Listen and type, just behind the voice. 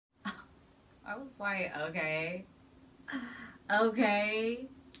I was like, okay. Okay.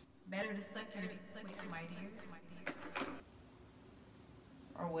 Better to suck your dick, my dear.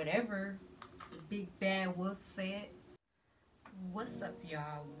 Or whatever the big bad wolf said. What's up,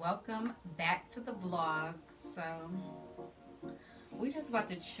 y'all? Welcome back to the vlog. So, we just about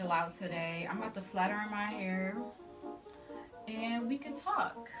to chill out today. I'm about to flat iron my hair. And we can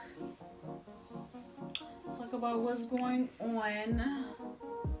talk. Talk about what's going on.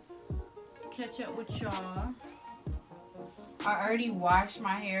 Catch up with y'all. I already washed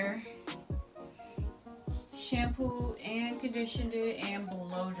my hair, shampooed and conditioned it, and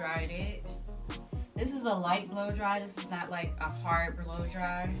blow dried it. This is a light blow dry. This is not like a hard blow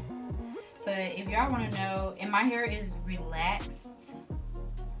dry. But if y'all want to know, and my hair is relaxed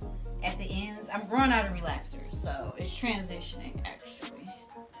at the ends. I'm growing out of relaxers, so it's transitioning actually.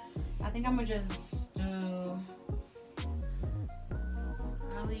 I think I'm gonna just do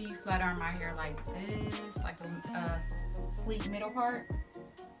really flat iron my hair like this, like a sleek middle part.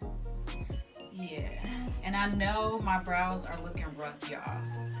 Yeah, and I know my brows are looking rough, y'all.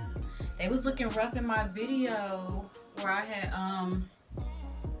 They was looking rough in my video where I had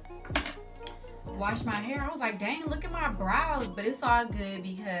washed my hair. I was like, dang, look at my brows. But it's all good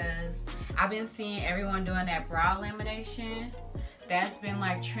because I've been seeing everyone doing that brow lamination. That's been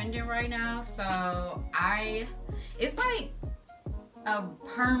like trending right now. So it's like a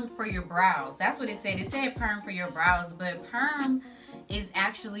perm for your brows. That's what it said. It said perm for your brows, but perm is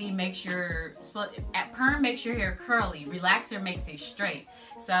actually perm makes your hair curly. Relaxer makes it straight.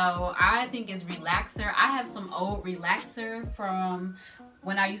 So I think it's relaxer. I have some old relaxer from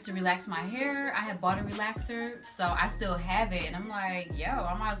when I used to relax my hair. I had bought a relaxer, so I still have it, and I'm like, yo,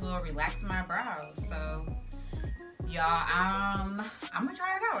 I might as well relax my brows. So y'all, I'm gonna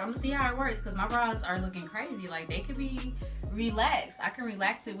try it out. I'm gonna see how it works because my brows are looking crazy. Like, they could be relaxed. I can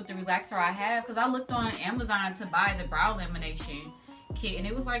relax it with the relaxer I have because I looked on Amazon to buy the brow lamination kit and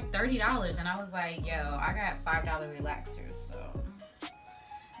it was like $30, and I was like, yo, I got $5 relaxers, so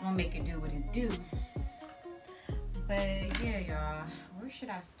I'm gonna make it do what it do. But yeah, y'all, where should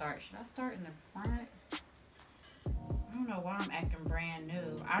I start? Should I start in the front? I don't know why I'm acting brand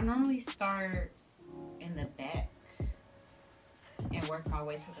new. I normally start in the back and work my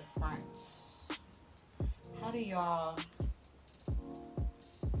way to the front. How do y'all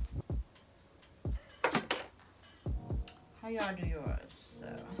do yours? So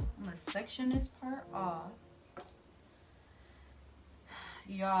I'm gonna section this part off.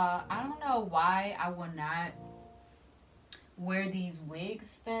 Y'all, I don't know why I will not wear these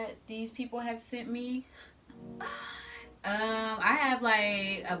wigs that these people have sent me. I have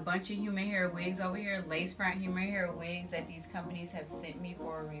like a bunch of human hair wigs over here, lace front human hair wigs that these companies have sent me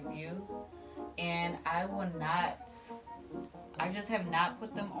for a review, and I just have not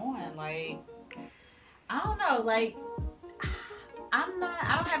put them on. Like, I don't know, like, I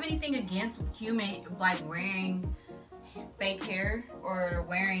don't have anything against human, like, wearing fake hair or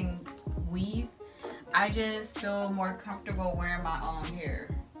wearing weave. I just feel more comfortable wearing my own hair.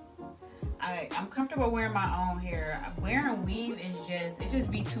 I'm comfortable wearing my own hair. Wearing weave is it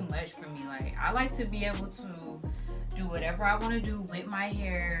just be too much for me. Like, I like to be able to do whatever I want to do with my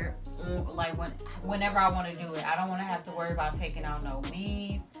hair, like whenever I want to do it. I don't want to have to worry about taking out no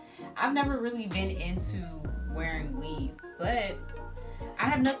weave. I've never really been into wearing weave, but I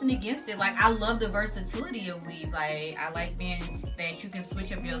have nothing against it. Like, I love the versatility of weave. Like, I like being that you can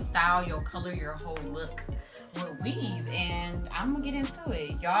switch up your style, your color, your whole look with weave, and I'm gonna get into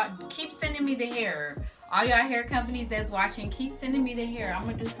it. Y'all keep sending me the hair. All y'all hair companies that's watching, keep sending me the hair. I'm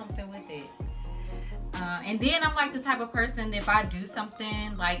gonna do something with it. And then I'm like the type of person, if I do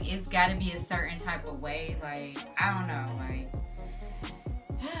something, like, it's gotta be a certain type of way. Like, I don't know, like,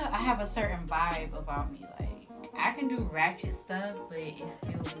 I have a certain vibe about me. Like, I can do ratchet stuff, but it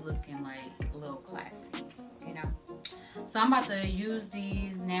still be looking like a little classy, you know? So I'm about to use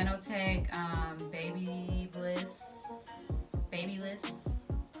these Nanotech Babyliss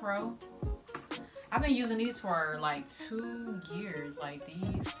Pro. I've been using these for like 2 years. Like,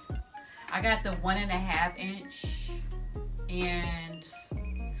 these, I got the 1.5 inch, and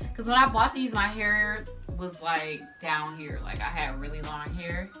because when I bought these, my hair was like down here. Like, I had really long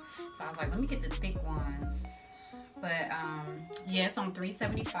hair, so I was like, let me get the thick ones. But yeah, it's on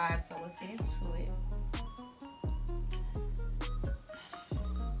 $375, so let's get into it.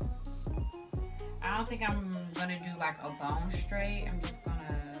 I don't think I'm gonna do like a bone straight. I'm just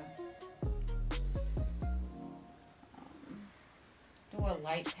gonna do a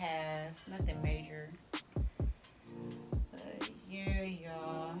light pass, nothing major. But yeah,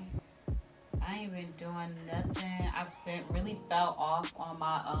 y'all, I ain't been doing nothing. I've been really fell off on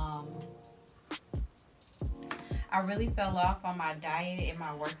my I really fell off on my diet and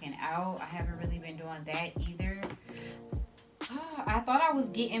my working out. I haven't really been doing that either. I thought I was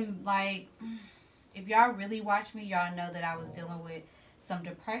getting, like, if y'all really watch me, y'all know that I was dealing with some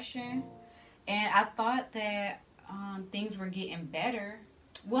depression. And I thought that things were getting better.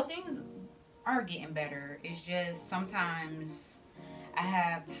 Well, things are getting better. It's just sometimes I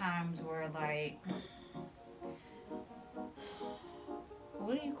have times where, like,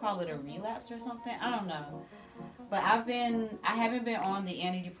 what do you call it, a relapse or something? I don't know. But I haven't been on the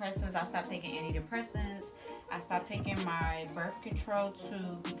antidepressants. I stopped taking antidepressants. I stopped taking my birth control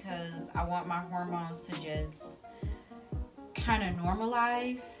too because I want my hormones to just kind of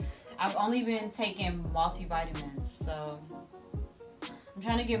normalize. I've only been taking multivitamins, so I'm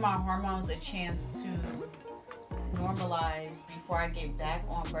trying to give my hormones a chance to normalize before I get back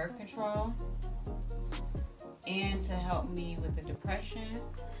on birth control, and to help me with the depression.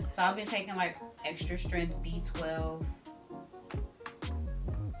 So I've been taking like extra strength B12,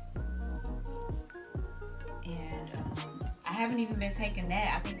 and I haven't even been taking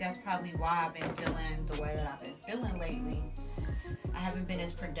that. I think that's probably why I've been feeling the way that I've been feeling lately. I haven't been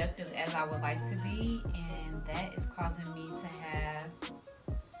as productive as I would like to be, and that is causing me to have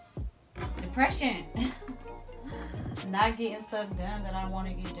depression. Not getting stuff done that I want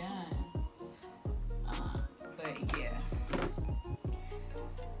to get done. But yeah.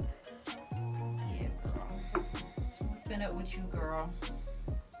 Yeah, girl. What's been up with you, girl?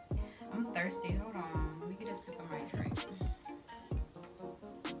 I'm thirsty. Hold on. Let me get a sip of my drink.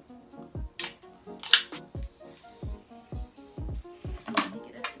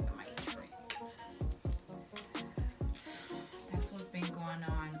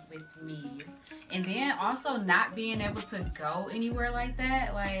 And then also not being able to go anywhere like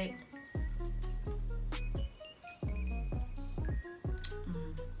that, like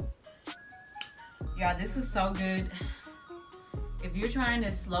y'all, this is so good. If you're trying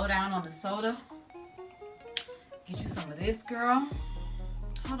to slow down on the soda, get you some of this, girl.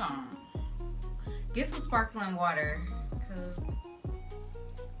 Hold on, get some sparkling water, because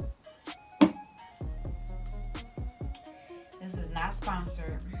this is not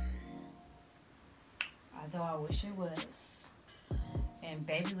sponsored. Though I wish it was. And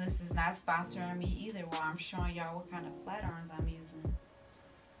Babyless is not sponsoring me either while I'm showing y'all what kind of Flatirons I'm using.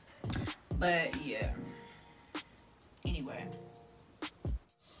 But yeah. Anyway.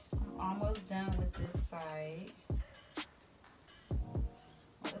 I'm almost done with this side.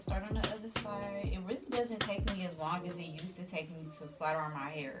 Let's start on the other side. It really doesn't take me as long as it used to take me to flat iron my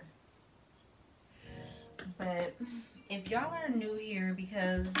hair. But if y'all are new here,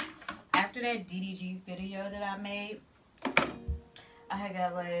 because after that DDG video that I made, I had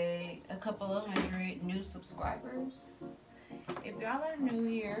got like a couple of hundred new subscribers. If y'all are new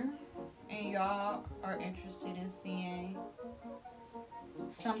here and y'all are interested in seeing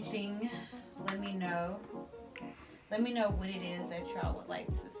something, let me know. Let me know what it is that y'all would like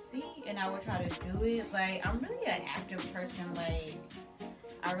to see, and I will try to do it. Like, I'm really an active person. Like,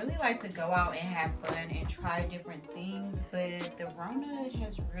 I really like to go out and have fun and try different things, but the Rona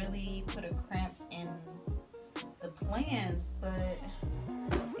has really put a cramp in the plans. But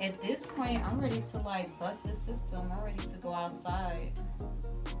at this point, I'm ready to like buck the system. I'm ready to go outside.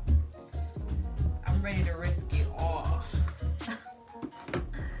 I'm ready to risk it all.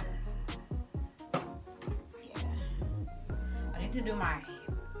 Yeah. I need to do my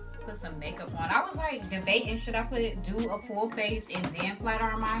put some makeup on. I was like debating, should I do a full face and then flat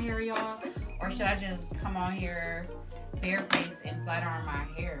iron my hair, y'all, or should I just come on here bare face and flat iron my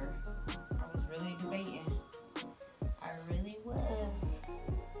hair? I was really debating. I really was,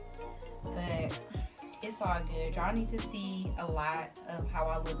 but it's all good. Y'all need to see a lot of how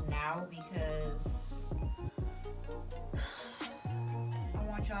I look now, because I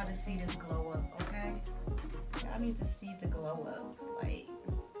want y'all to see this glow up, okay? Y'all need to see the glow up. Like,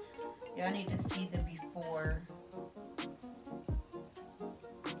 y'all need to see the before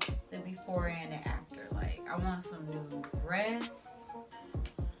and the after. Like, I want some new breasts.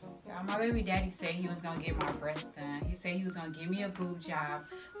 Y'all, my baby daddy said he was gonna get my breasts done. He said he was gonna give me a boob job.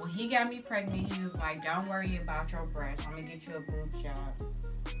 When he got me pregnant, he was like, don't worry about your breasts, I'm gonna get you a boob job.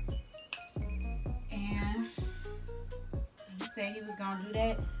 And he said he was gonna do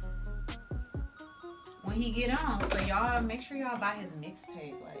that when he get on. So y'all make sure y'all buy his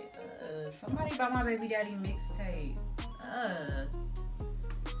mixtape. Like, somebody buy my baby daddy mixtape.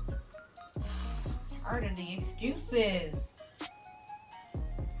 It's harder, the excuses.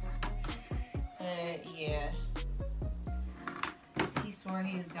 But yeah, he swore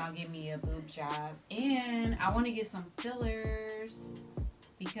he was gonna give me a boob job, and I want to get some fillers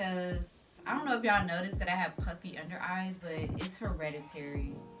because I don't know if y'all noticed that I have puffy under eyes, but it's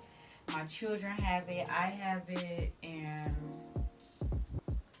hereditary. My children have it, I have it, and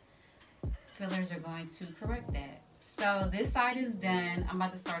fillers are going to correct that. So this side is done. I'm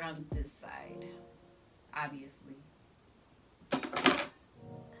about to start on this side, obviously.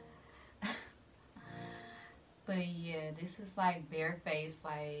 But yeah, this is like bare face.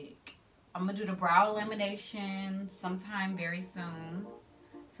 Like, I'm gonna do the brow elimination sometime very soon,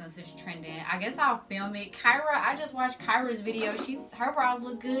 since it's trending. I guess I'll film it. Kyra, I just watched Kyra's video. Her brows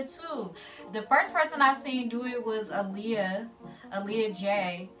look good too. The first person I seen do it was Aaliyah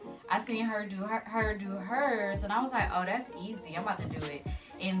J. I seen her do hers, and I was like, oh, that's easy. I'm about to do it.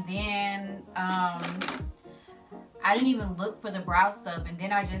 And then I didn't even look for the brow stuff, and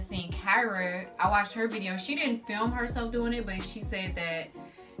then I just seen Kyra. I watched her video. She didn't film herself doing it, but she said that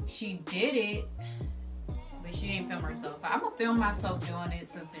she did it, but she didn't film herself. So I'm gonna film myself doing it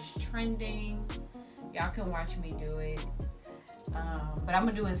since it's trending. Y'all can watch me do it. But I'm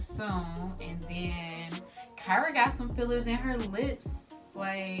gonna do it soon. And then Kyra got some fillers in her lips.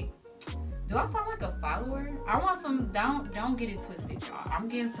 Like, do I sound like a follower? I want some. Don't get it twisted, y'all. I'm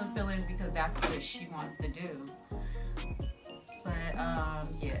getting some fillers because that's what she wants to do. But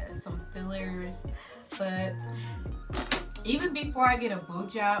yeah, some fillers. But even before I get a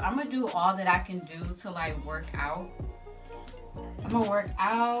boob job, I'm gonna do all that I can do to like work out. I'm gonna work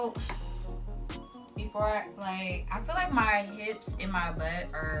out before I feel like my hips and my butt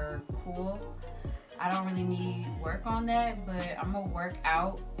are cool. I don't really need work on that, but I'm gonna work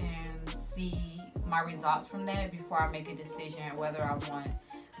out and see my results from that before I make a decision whether I want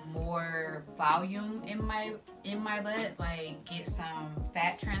more volume in my butt, like get some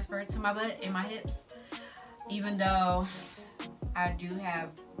fat transferred to my butt and my hips, even though I do have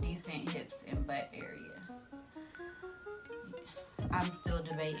decent hips and butt area. I'm still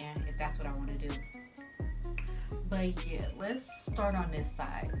debating if that's what I want to do. But yeah, let's start on this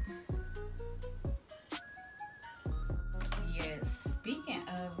side. Yes, speaking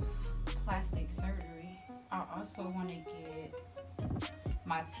of plastic surgery, I also want to get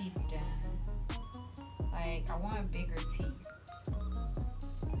my teeth done. Like, I want bigger teeth.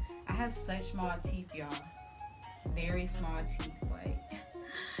 I have such small teeth, y'all. Very small teeth. Like,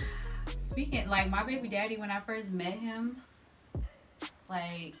 speaking, like, my baby daddy, when I first met him,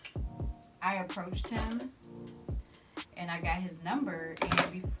 like, I approached him and I got his number,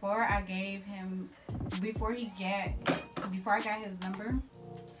 and before I got his number,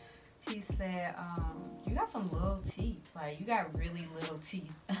 he said, you got some little teeth. Like, you got really little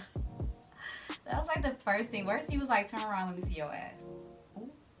teeth. That was like the first thing. First, he was like, turn around, let me see your ass. Ooh.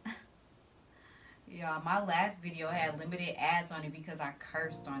 Yeah, my last video had limited ads on it because I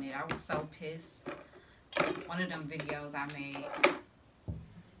cursed on it. I was so pissed. One of them videos I made.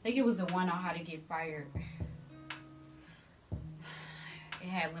 I think it was the one on how to get fired. It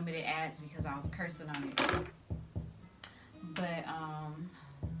had limited ads because I was cursing on it. But,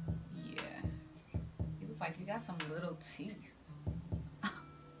 yeah. He was like, you got some little teeth.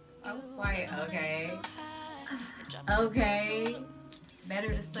 I was like, okay. Okay. Better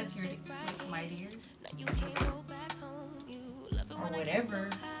to suck your dick, my dear. Or whatever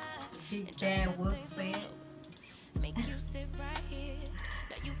Big Bad Wolf said. But yeah.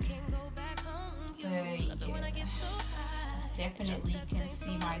 Definitely can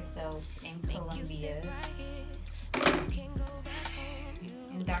see myself in Colombia.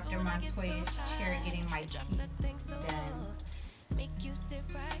 In Dr. Montoya's chair getting my teeth done.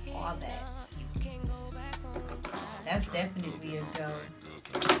 All that. That's definitely a go.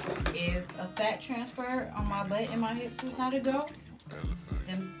 If a fat transfer on my butt and my hips is not a go,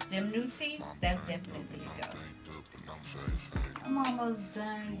 them new teeth, that's definitely a go. I'm almost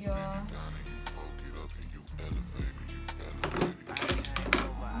done, y'all.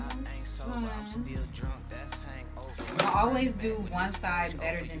 I always do one side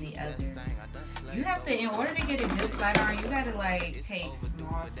better than the other. You have to, in order to get a good flat iron, you gotta like take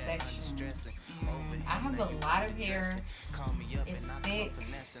small sections. And I have a lot of hair. It's thick,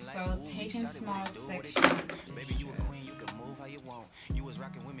 so taking small sections. Baby, you a queen, you can move how you want. You was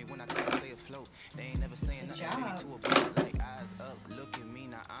rocking with me when I couldn't stay afloat. They ain't never saying nothing to a boy like eyes up. Look at me,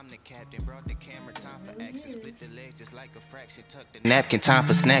 now I'm the captain. Brought the camera, time for action. Split the legs just like a fraction. Tuck the napkin, time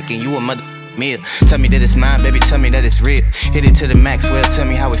for snacking. You a mother meal. Tell me that it's mine, baby, tell me that it's real. Hit it to the max, well, tell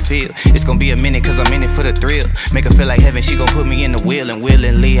me how it feel. It's gonna be a minute, cause I'm in it for the thrill. Make her feel like heaven, she gon' put me in the wheel. And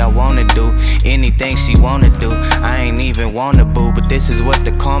willingly, I wanna do anything she wanna do. I ain't even wanna boo, but this is what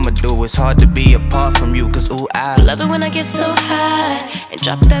the karma do. It's hard to be apart from you, cause ooh, I love it when I get so high and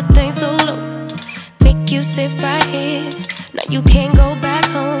drop that thing so low. Make you sit right here. Now you can't go back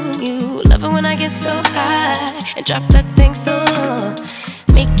home. You love get so high and drop that thing so low.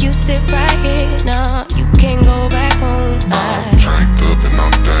 Make you sit right here, nah, you can't go back home. I'm tanked up and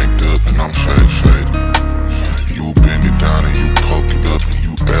I'm danked up and I'm faded. You bend it down and you poke it up and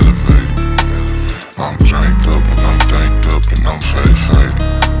you elevate it. I'm tanked up and I'm danked up and I'm faded.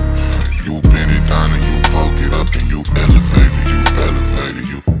 You bend it down and you poke it up and you elevate it, you elevate it,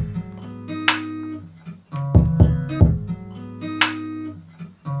 you.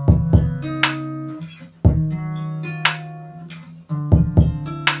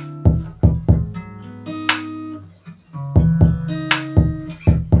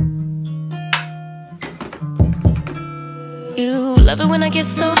 You love it when I get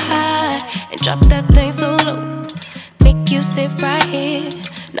so high and drop that thing so low. Make you sit right here,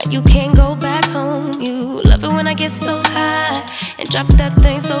 now you can't go back home. You love it when I get so high and drop that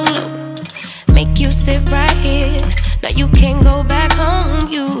thing so low. Make you sit right here, now you can't go back home.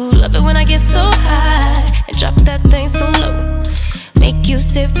 You love it when I get so high and drop that thing so low. Make you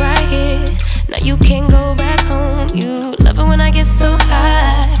sit right here, now you can't go back home. You love it when I get so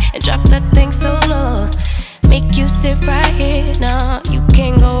high and drop that thing so low. Make you sit right here, nah, you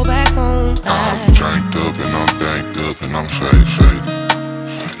can't go back home. I'm tanked up and I'm danked up and I'm faded.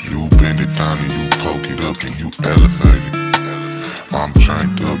 You bend it down and you poke it up and you elevate it. I'm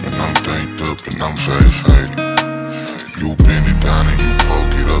tanked up and I'm danked up and I'm faded. You bend it down and you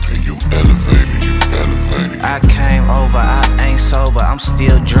poke it up and you elevate it, you elevate it. I came over, I ain't sober, I'm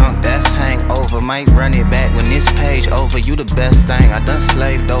still drunk, that's hangover. Might run it back when this page over. You the best thing I done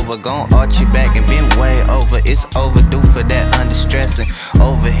slaved over. Gon' arch you back and been way over. It's overdue for that understressing.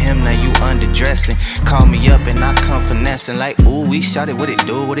 Over him, now you underdressing. Call me up and I come finessing. Like, ooh, we shot it, what it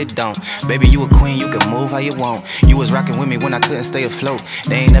do, what it don't. Baby, you a queen, you can move how you want. You was rocking with me when I couldn't stay afloat.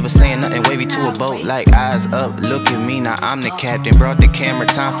 They ain't never saying nothing wavy to a boat. Like, eyes up, look at me, now I'm the captain. Brought the camera,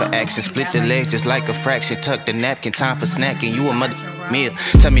 time for action. Split the legs just like a fraction. Tuck the napkin, time for snacking. You a mother meal.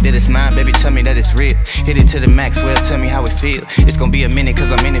 Tell me that it's mine, baby, tell me that it's real. Hit it to the max, well, tell me how it feel. It's gonna be a minute,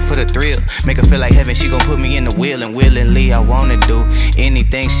 cause I'm in it for the thrill. Make her feel like heaven, she gon' put me in the wheel. And willingly, I wanna do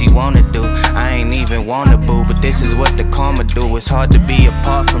anything she wanna do. I ain't even wanna boo, but this is what the karma do. It's hard to be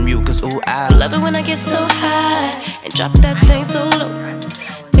apart from you, cause ooh, I love it when I get so high and drop that thing so low.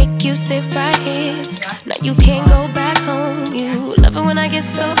 Make you sit right here, now you can't go back home. You love it when I get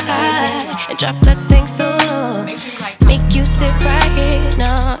so high and drop that thing so low. Make you sit right